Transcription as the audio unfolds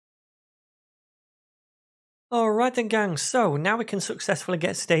Alright then gang, so now we can successfully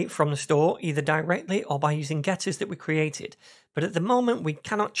get state from the store either directly or by using getters that we created. But at the moment we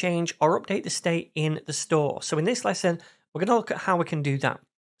cannot change or update the state in the store. So in this lesson we're going to look at how we can do that.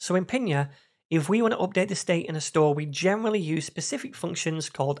 So in Pinia, if we want to update the state in a store, we generally use specific functions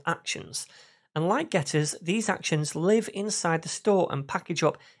called actions. And like getters, these actions live inside the store and package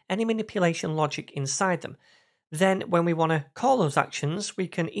up any manipulation logic inside them. Then when we want to call those actions, we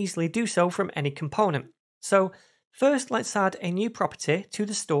can easily do so from any component. So first let's add a new property to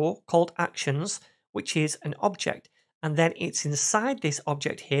the store called actions, which is an object. And then it's inside this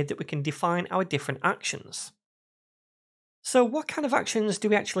object here that we can define our different actions. So what kind of actions do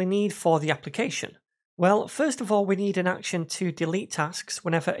we actually need for the application? Well, first of all, we need an action to delete tasks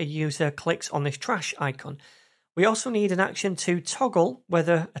whenever a user clicks on this trash icon. We also need an action to toggle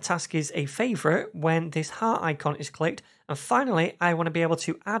whether a task is a favorite when this heart icon is clicked. And finally, I want to be able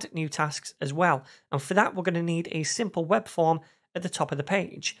to add new tasks as well. And for that, we're going to need a simple web form at the top of the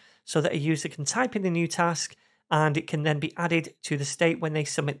page so that a user can type in the new task and it can then be added to the state when they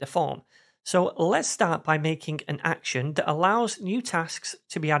submit the form. So let's start by making an action that allows new tasks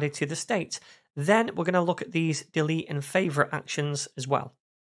to be added to the state. Then we're going to look at these delete and favorite actions as well.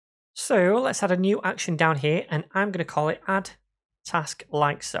 So let's add a new action down here and I'm going to call it add task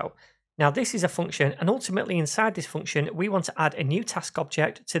like so. Now this is a function and ultimately inside this function we want to add a new task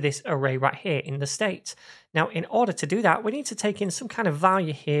object to this array right here in the state. Now in order to do that we need to take in some kind of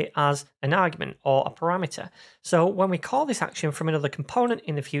value here as an argument or a parameter. So when we call this action from another component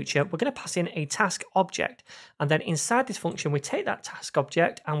in the future we're going to pass in a task object and then inside this function we take that task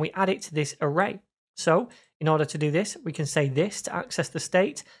object and we add it to this array. So in order to do this we can say this to access the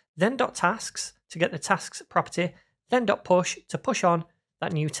state, then .tasks to get the tasks property, then .push to push on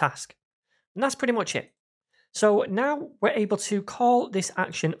that new task. And that's pretty much it. So now we're able to call this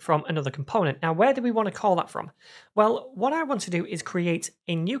action from another component. Now, where do we want to call that from? Well, what I want to do is create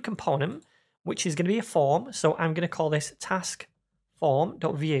a new component, which is going to be a form. So I'm going to call this task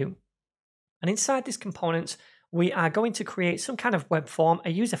form.view. And inside this component, we are going to create some kind of web form.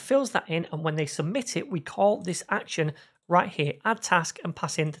 A user fills that in, and when they submit it, we call this action right here, add task, and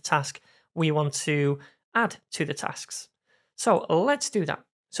pass in the task we want to add to the tasks. So let's do that.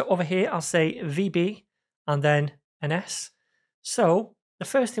 So over here, I'll say VB and then an S. So the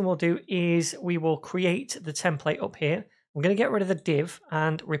first thing we'll do is we will create the template up here. I'm going to get rid of the div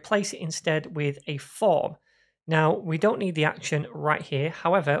and replace it instead with a form. Now, we don't need the action right here.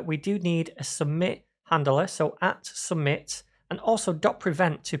 However, we do need a submit handler. So at submit and also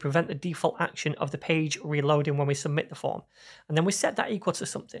 .prevent to prevent the default action of the page reloading when we submit the form. And then we set that equal to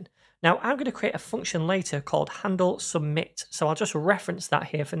something. Now I'm going to create a function later called handle submit. So I'll just reference that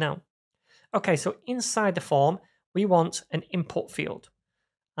here for now. Okay, so inside the form, we want an input field.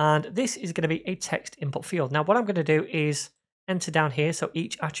 And this is going to be a text input field. Now what I'm going to do is enter down here. So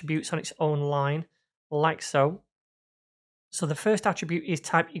each attribute's on its own line like so. So the first attribute is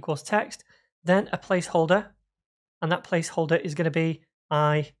type equals text, then a placeholder. And that placeholder is going to be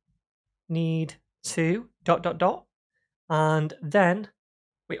I need to ... And then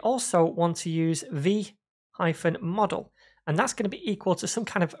we also want to use v-model. And that's going to be equal to some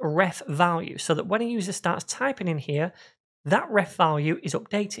kind of ref value so that when a user starts typing in here, that ref value is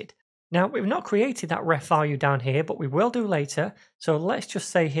updated. Now, we've not created that ref value down here, but we will do later. So let's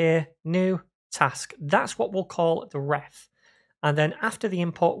just say here, new task. That's what we'll call the ref. And then after the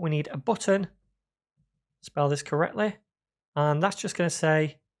input, we need a button. Spell this correctly, and that's just going to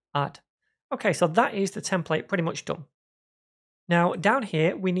say add. Okay, so that is the template pretty much done. Now down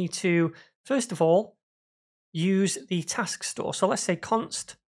here we need to first of all use the task store. So let's say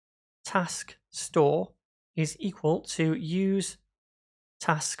const task store is equal to use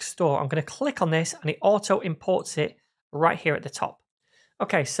task store. I'm going to click on this and it auto imports it right here at the top.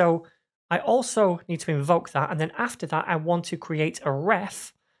 Okay, so I also need to invoke that, and then after that I want to create a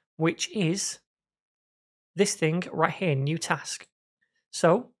ref, which is this thing right here, new task.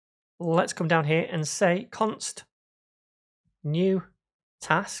 So let's come down here and say const new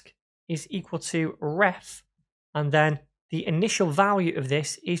task is equal to ref, and then the initial value of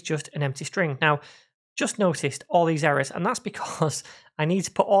this is just an empty string. Now, just noticed all these errors, and that's because I need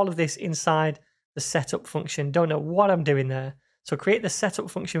to put all of this inside the setup function. Don't know what I'm doing there. So create the setup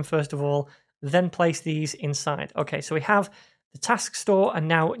function first of all, then place these inside. Okay, so we have the task store and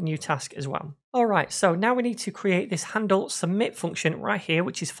now new task as well. All right, so now we need to create this handle submit function right here,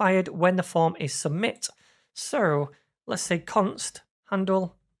 which is fired when the form is submit. So let's say const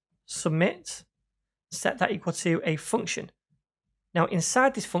handle submit, set that equal to a function. Now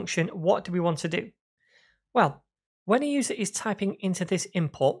inside this function, what do we want to do? Well, when a user is typing into this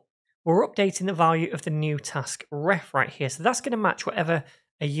input, we're updating the value of the new task ref right here. So that's going to match whatever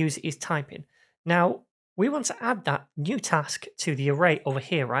a user is typing. Now, we want to add that new task to the array over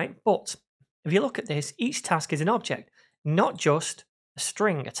here, right? But if you look at this, each task is an object, not just a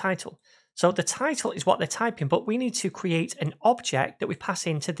string, a title. So the title is what they're typing, but we need to create an object that we pass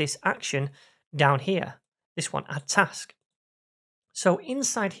into this action down here. This one, add task. So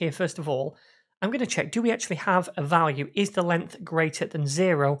inside here, first of all, I'm going to check, do we actually have a value? Is the length greater than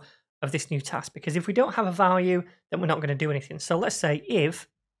 0 of this new task? Because if we don't have a value, then we're not going to do anything. So let's say if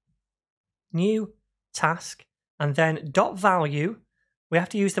new task and then dot value, we have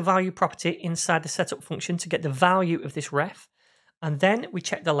to use the value property inside the setup function to get the value of this ref. And then we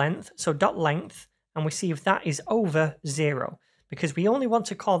check the length, so dot length, and we see if that is over 0, because we only want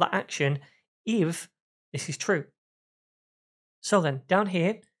to call that action if this is true. So then down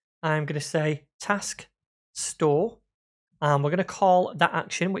here, I'm going to say task store, and we're going to call that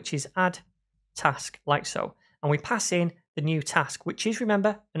action, which is add task, like so. And we pass in the new task, which is,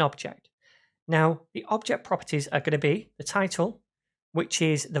 remember, an object. Now, the object properties are going to be the title, which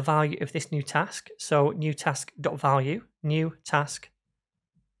is the value of this new task. So new task.value, new task.value.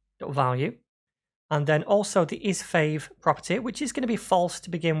 And then also the isFav property, which is going to be false to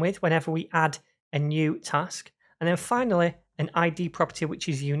begin with whenever we add a new task. And then finally, an ID property, which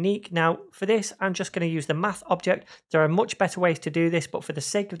is unique. Now, for this, I'm just going to use the math object. There are much better ways to do this, but for the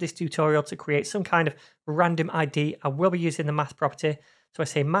sake of this tutorial, to create some kind of random ID, I will be using the math property. So I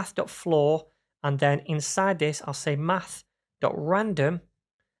say math.floor, and then inside this, I'll say math.random,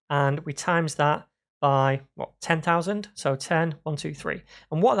 and we times that by, 10,000? So 10, 1, 2, 3.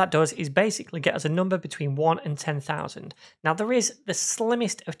 And what that does is basically get us a number between 1 and 10,000. Now, there is the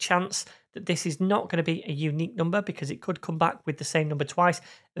slimmest of chance that this is not going to be a unique number because it could come back with the same number twice.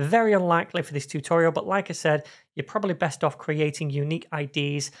 Very unlikely for this tutorial, but like I said, you're probably best off creating unique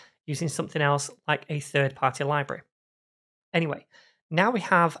IDs using something else like a third-party library. Anyway, now we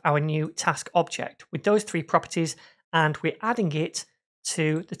have our new task object with those 3 properties, and we're adding it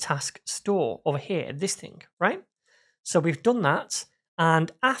to the task store over here, this thing, right? So we've done that,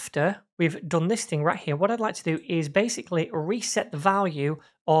 and after we've done this thing right here, what I'd like to do is basically reset the value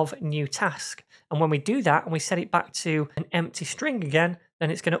of new task. And when we do that and we set it back to an empty string again, then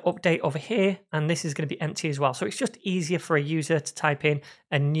it's going to update over here, and this is going to be empty as well. So it's just easier for a user to type in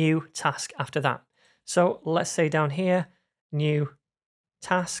a new task after that. So let's say down here, new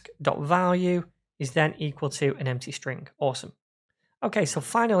task.value is then equal to an empty string. Awesome. Okay, so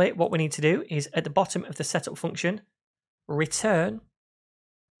finally, what we need to do is at the bottom of the setup function, return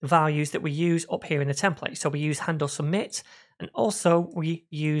the values that we use up here in the template. So we use handle submit, and also we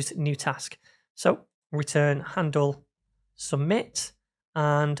use new task. So return handle submit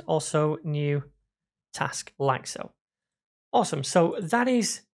and also new task, like so. Awesome. So that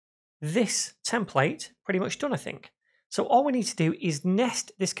is this template pretty much done, I think. So all we need to do is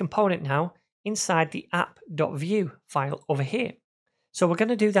nest this component now inside the app.view file over here. So we're going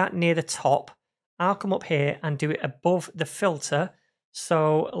to do that near the top. I'll come up here and do it above the filter.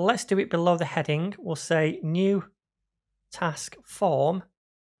 So let's do it below the heading. We'll say new task form,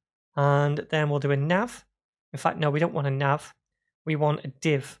 and then we'll do a nav. In fact, no, we don't want a nav. We want a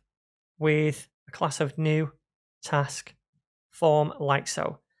div with a class of new task form, like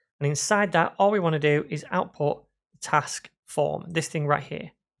so. And inside that, all we want to do is output task form, this thing right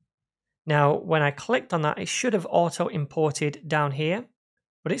here. Now, when I clicked on that, it should have auto imported down here,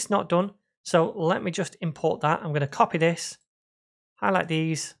 but it's not done. So let me just import that. I'm going to copy this, highlight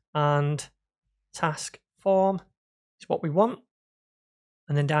these, and task form is what we want.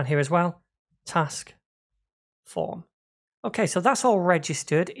 And then down here as well, task form. Okay, so that's all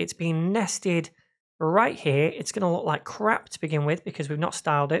registered. It's been nested right here. It's going to look like crap to begin with because we've not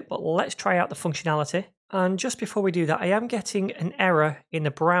styled it, but let's try out the functionality. And just before we do that, I am getting an error in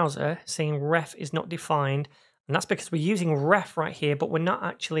the browser saying ref is not defined. And that's because we're using ref right here, but we're not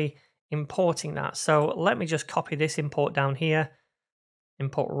actually importing that. So let me just copy this import down here,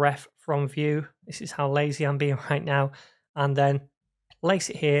 import ref from view. This is how lazy I'm being right now. And then place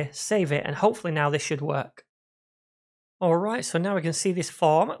it here, save it, and hopefully now this should work. All right, so now we can see this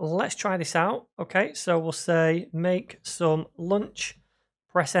form. Let's try this out. Okay, so we'll say make some lunch,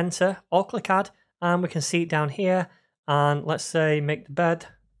 press enter or click add, and we can see it down here. And let's say make the bed.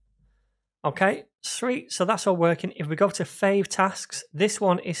 Okay, sweet. So that's all working. If we go to fave tasks, this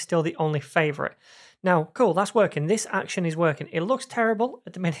one is still the only favorite. Now, cool, that's working. This action is working. It looks terrible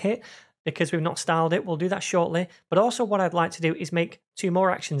at the minute because we've not styled it. We'll do that shortly. But also what I'd like to do is make 2 more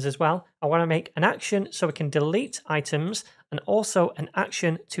actions as well. I want to make an action so we can delete items and also an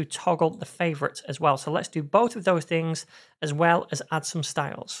action to toggle the favorites as well. So let's do both of those things as well as add some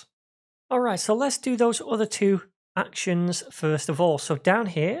styles. All right, so let's do those other two actions first of all. So down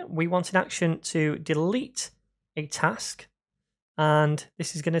here, we want an action to delete a task. And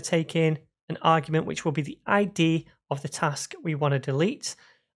this is going to take in an argument, which will be the ID of the task we want to delete.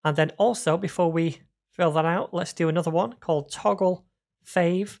 And then also, before we fill that out, let's do another one called toggle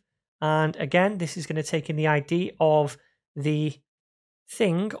fave. And again, this is going to take in the ID of the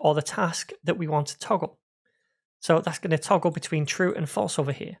thing or the task that we want to toggle. So that's going to toggle between true and false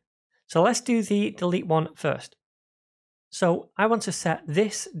over here. So let's do the delete one first. So I want to set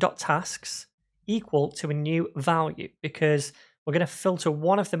this.tasks equal to a new value because we're going to filter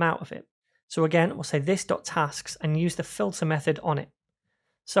one of them out of it. So again, we'll say this.tasks and use the filter method on it.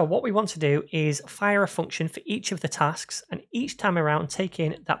 So what we want to do is fire a function for each of the tasks and each time around take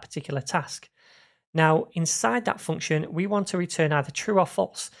in that particular task. Now inside that function, we want to return either true or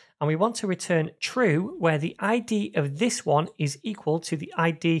false. And we want to return true where the ID of this one is equal to the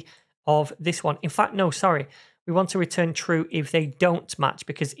ID of this one. In fact, no, sorry. We want to return true if they don't match,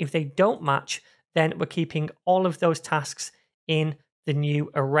 because if they don't match, then we're keeping all of those tasks in the new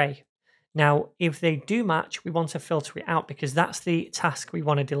array. Now, if they do match, we want to filter it out because that's the task we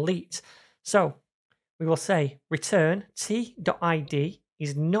want to delete. So we will say return t.id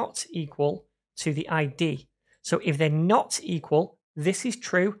is not equal to the ID. So if they're not equal, this is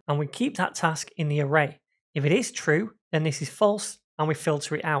true and we keep that task in the array. If it is true, then this is false and we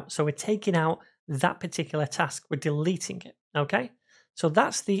filter it out. So we're taking out that particular task, we're deleting it, okay? So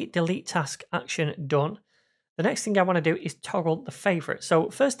that's the delete task action done. The next thing I want to do is toggle the favorite. So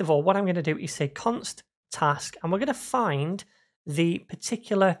first of all, what I'm going to do is say const task, and we're going to find the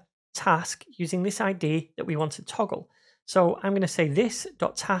particular task using this ID that we want to toggle. So I'm going to say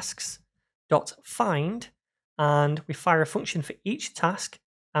this.tasks.find, and we fire a function for each task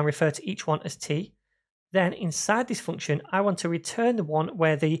and refer to each one as t. Then inside this function, I want to return the one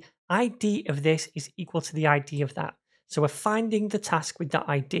where the ID of this is equal to the ID of that. So we're finding the task with that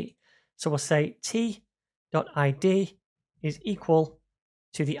ID. So we'll say t.id is equal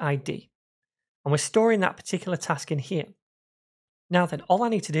to the ID. And we're storing that particular task in here. Now then, all I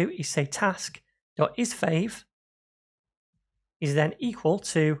need to do is say task.isFave is then equal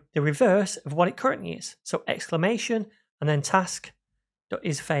to the reverse of what it currently is. So exclamation and then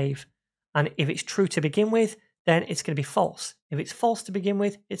task.isFave. And if it's true to begin with, then it's going to be false. If it's false to begin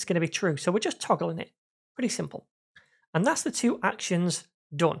with, it's going to be true. So we're just toggling it. Pretty simple. And that's the two actions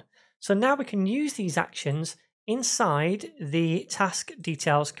done. So now we can use these actions inside the task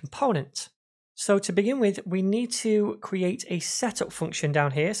details component. So to begin with, we need to create a setup function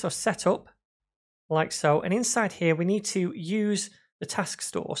down here. So setup, like so. And inside here, we need to use the task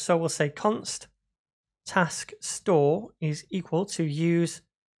store. So we'll say const task store is equal to use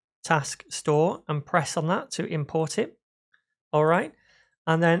task store and press on that to import it. All right.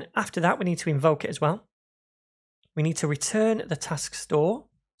 And then after that, we need to invoke it as well. We need to return the task store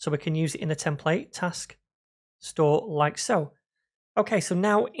so we can use it in the template task store like so. Okay, so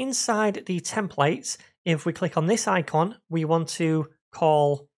now inside the templates, if we click on this icon, we want to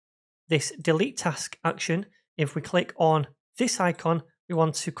call this delete task action. If we click on this icon, we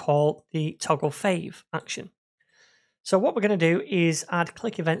want to call the toggle fave action. So what we're going to do is add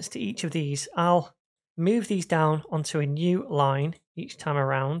click events to each of these. I'll move these down onto a new line each time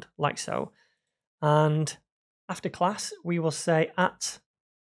around, like so. And after class, we will say at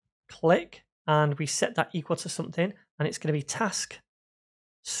click, and we set that equal to something, and it's going to be task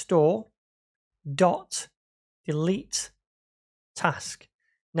store dot delete task.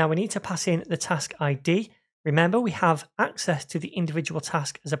 Now we need to pass in the task ID. Remember, we have access to the individual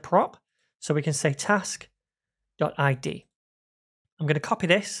task as a prop, so we can say task .id. I'm going to copy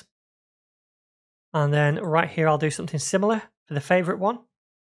this, and then right here I'll do something similar for the favorite one. I'm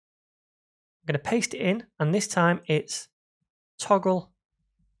going to paste it in, and this time it's toggle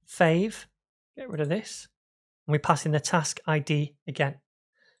fave. Get rid of this, and we pass in the task ID again.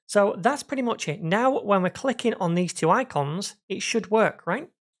 So that's pretty much it. Now when we're clicking on these two icons, it should work, right?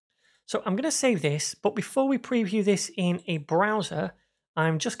 So I'm going to save this, but before we preview this in a browser,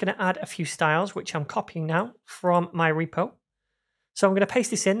 I'm just going to add a few styles, which I'm copying now from my repo. So I'm going to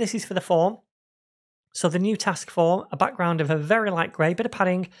paste this in. This is for the form. So the new task form, a background of a very light grey, bit of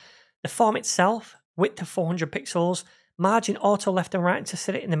padding. The form itself, width of 400 pixels, margin auto left and right to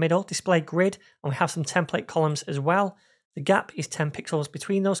sit it in the middle, display grid, and we have some template columns as well. The gap is 10 pixels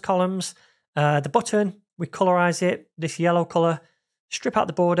between those columns. The button, we colorize it, this yellow color, strip out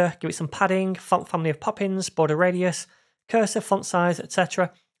the border, give it some padding, font family of Poppins, border radius, cursor, font size,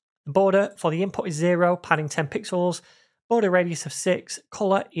 etc. The border for the input is 0, padding 10 pixels, border radius of 6,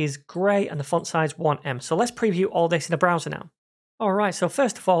 color is grey, and the font size 1M. So let's preview all this in a browser now. All right, so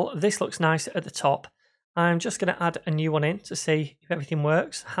first of all, this looks nice at the top. I'm just going to add a new one in to see if everything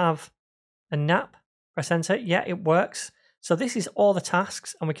works. Have a nap, press enter. Yeah, it works. So this is all the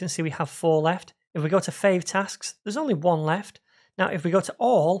tasks, and we can see we have 4 left. If we go to Fave Tasks, there's only 1 left. Now, if we go to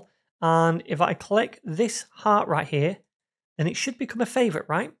All, and if I click this heart right here, then it should become a favorite,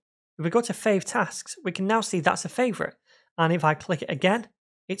 right? If we go to Fave Tasks, we can now see that's a favorite. And if I click it again,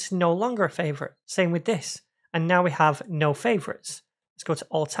 it's no longer a favorite. Same with this. And now we have no favorites. Let's go to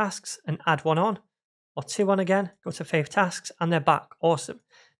All Tasks and add 1 on, or 2 on again. Go to Fave Tasks, and they're back. Awesome.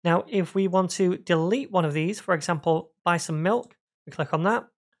 Now, if we want to delete one of these, for example, buy some milk, we click on that,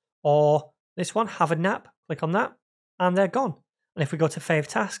 or this one, have a nap, click on that, and they're gone. And if we go to Fave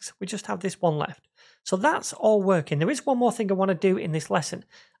Tasks, we just have this 1 left. So that's all working. There is one more thing I want to do in this lesson,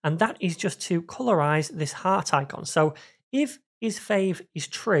 and that is just to colorize this heart icon. So if isFav is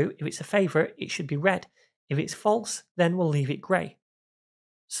true, if it's a favorite, it should be red. If it's false, then we'll leave it gray.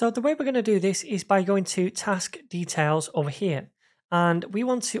 So the way we're going to do this is by going to Task Details over here. And we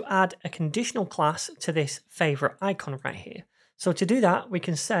want to add a conditional class to this favorite icon right here. So to do that, we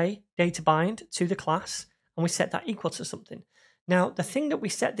can say data bind to the class, and we set that equal to something. Now, the thing that we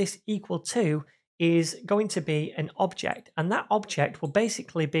set this equal to is going to be an object, and that object will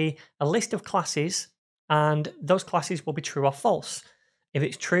basically be a list of classes, and those classes will be true or false. If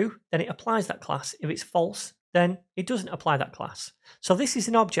it's true, then it applies that class. If it's false, then it doesn't apply that class. So this is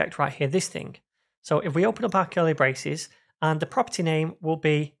an object right here, this thing. So if we open up our curly braces, and the property name will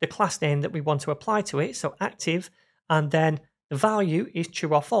be the class name that we want to apply to it, so active, and then the value is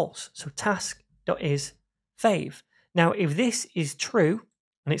true or false, so task.isFav. Now, if this is true,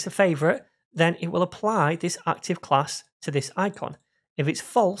 and it's a favorite, then it will apply this active class to this icon. If it's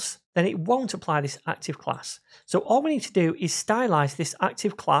false, then it won't apply this active class. So all we need to do is stylize this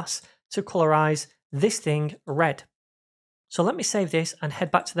active class to colorize this thing red. So let me save this and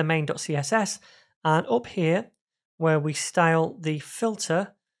head back to the main.css, and up here where we style the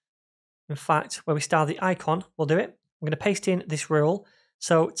filter, in fact, where we style the icon, we'll do it. I'm going to paste in this rule.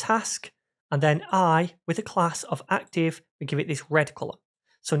 So task, and then I, with a class of active, we give it this red color.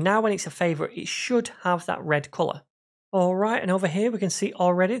 So now when it's a favorite, it should have that red color. All right, and over here we can see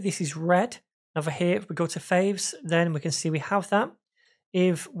already this is red. Over here, if we go to faves, then we can see we have that.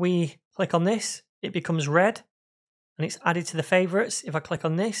 If we click on this, it becomes red, and it's added to the favorites. If I click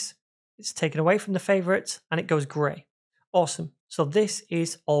on this, it's taken away from the favorites, and it goes gray. Awesome. So this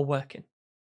is all working.